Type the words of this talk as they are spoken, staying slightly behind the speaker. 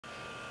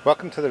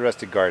Welcome to the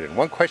Rustic Garden.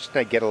 One question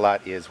I get a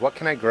lot is, what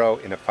can I grow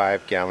in a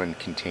 5-gallon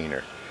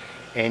container?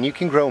 And you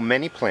can grow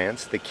many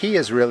plants. The key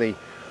is really,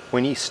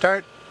 when you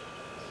start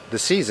the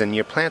season,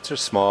 your plants are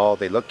small,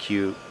 they look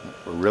cute,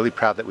 we're really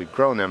proud that we've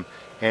grown them,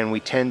 and we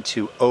tend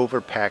to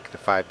overpack the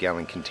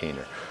 5-gallon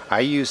container. I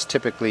use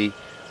typically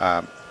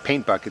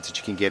paint buckets that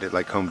you can get at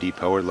like Home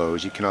Depot or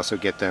Lowe's. You can also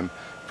get them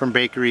from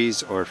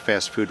bakeries or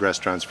fast food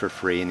restaurants for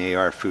free, and they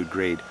are food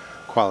grade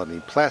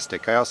quality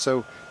plastic. I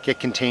also get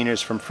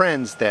containers from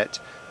friends that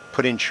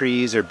put in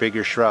trees or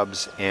bigger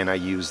shrubs, and I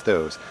use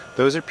those.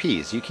 Those are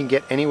peas. You can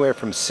get anywhere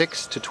from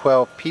 6 to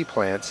 12 pea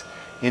plants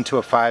into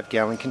a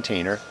 5-gallon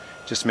container.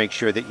 Just make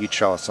sure that you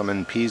trellis them,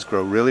 and peas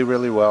grow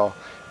really well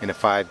in a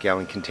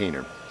 5-gallon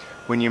container.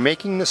 When you're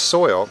making the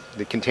soil,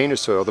 the container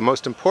soil, the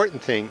most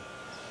important thing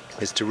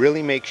is to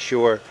really make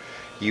sure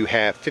you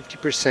have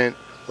 50%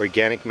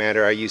 organic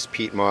matter. I use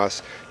peat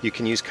moss. You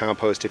can use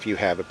compost if you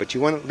have it, but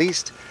you want at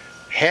least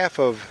half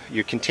of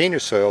your container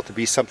soil to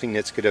be something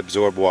that's going to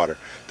absorb water.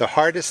 The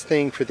hardest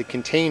thing for the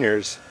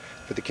containers,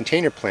 for the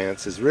container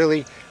plants, is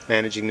really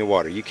managing the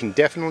water. You can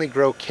definitely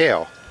grow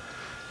kale.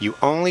 You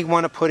only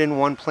want to put in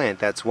one plant.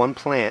 That's one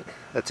plant.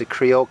 That's a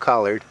Creole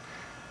collard.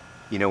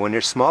 You know, when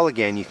they're small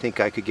again, you think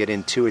I could get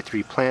in 2 or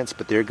 3 plants,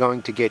 but they're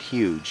going to get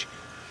huge.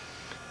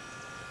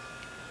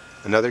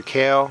 Another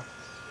kale,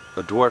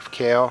 a dwarf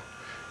kale.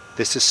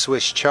 This is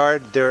Swiss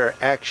chard. There are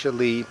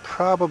actually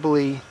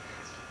probably,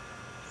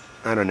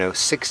 I don't know,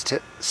 6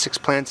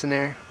 plants in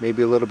there,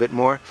 maybe a little bit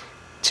more.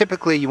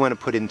 Typically you want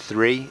to put in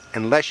 3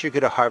 unless you're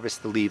going to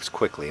harvest the leaves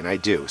quickly, and I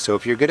do. So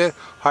if you're going to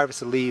harvest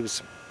the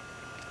leaves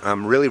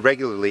really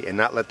regularly and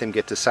not let them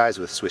get to size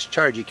with Swiss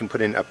chard, you can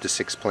put in up to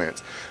 6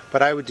 plants.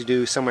 But I would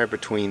do somewhere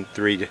between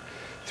 3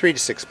 to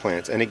 6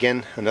 plants. And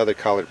again, another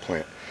collard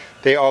plant.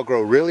 They all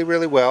grow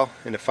really well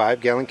in a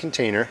 5-gallon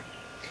container.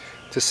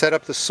 To set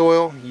up the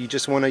soil, you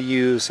just want to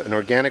use an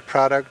organic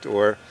product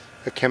or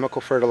a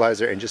chemical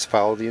fertilizer and just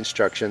follow the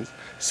instructions.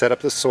 Set up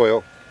the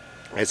soil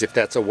as if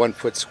that's a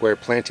 1-foot square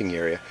planting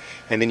area,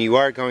 and then you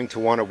are going to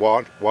want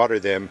to water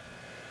them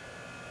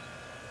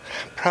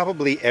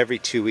probably every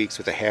 2 weeks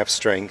with a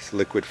half-strength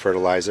liquid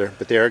fertilizer,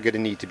 but they are going to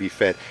need to be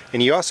fed.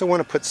 And you also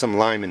want to put some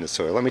lime in the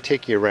soil. Let me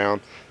take you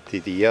around to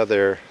the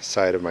other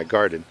side of my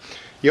garden.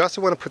 You also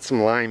want to put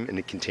some lime in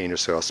the container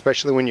soil,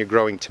 especially when you're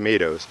growing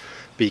tomatoes,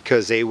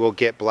 because they will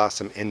get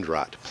blossom end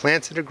rot.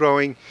 Plants that are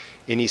growing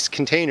in these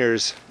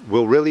containers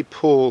will really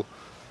pull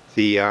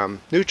the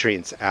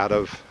nutrients out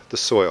of the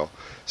soil.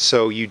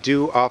 So you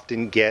do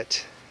often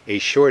get a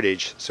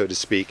shortage, so to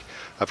speak,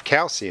 of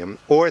calcium,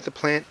 or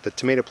the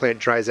tomato plant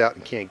dries out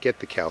and can't get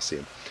the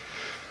calcium.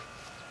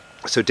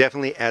 So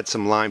definitely add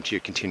some lime to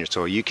your container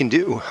soil. You can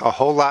do a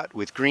whole lot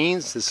with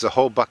greens. This is a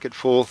whole bucket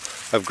full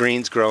of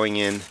greens growing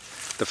in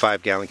the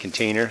 5-gallon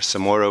container.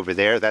 Some more over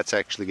there. That's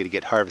actually going to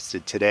get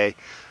harvested today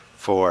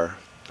for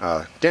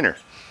dinner.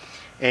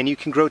 And you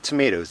can grow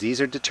tomatoes. These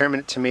are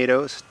determinate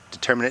tomatoes.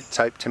 Determinate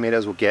type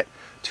tomatoes will get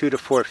 2 to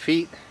 4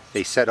 feet.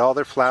 They set all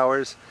their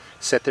flowers,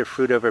 set their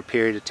fruit over a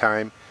period of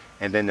time,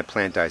 and then the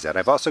plant dies out.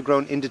 I've also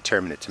grown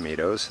indeterminate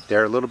tomatoes.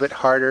 They're a little bit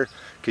harder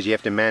because you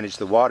have to manage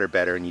the water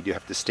better and you do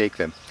have to stake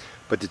them.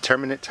 But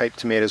determinate type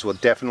tomatoes will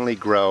definitely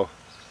grow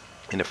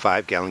in a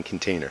 5-gallon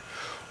container.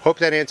 Hope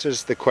that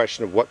answers the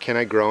question of what can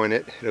I grow in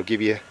it. It'll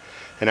give you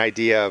an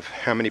idea of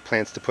how many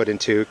plants to put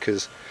into,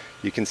 because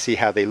you can see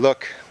how they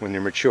look when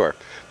they're mature.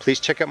 Please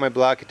check out my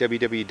blog at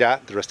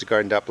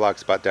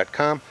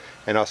www.therusticgarden.blogspot.com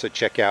and also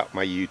check out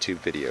my YouTube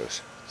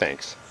videos.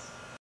 Thanks.